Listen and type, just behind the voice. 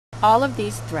All of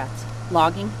these threats,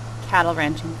 logging, cattle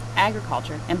ranching,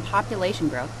 agriculture, and population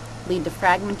growth, lead to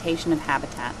fragmentation of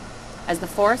habitat. As the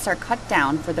forests are cut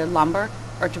down for their lumber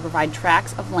or to provide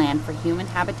tracts of land for human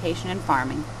habitation and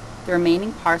farming, the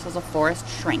remaining parcels of forest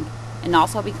shrink and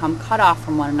also become cut off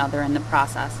from one another in the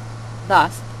process.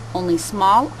 Thus, only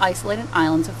small, isolated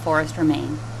islands of forest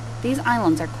remain. These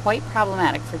islands are quite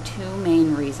problematic for two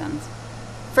main reasons.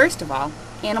 First of all,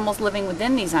 animals living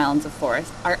within these islands of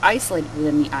forest are isolated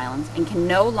within the islands and can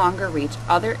no longer reach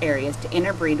other areas to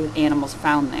interbreed with animals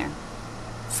found there.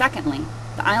 Secondly,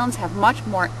 the islands have much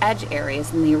more edge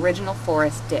areas than the original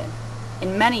forest did.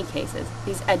 In many cases,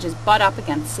 these edges butt up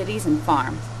against cities and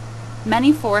farms.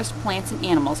 Many forest plants and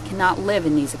animals cannot live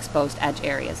in these exposed edge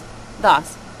areas.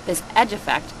 Thus, this edge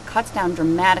effect cuts down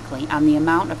dramatically on the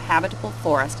amount of habitable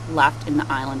forest left in the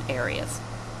island areas.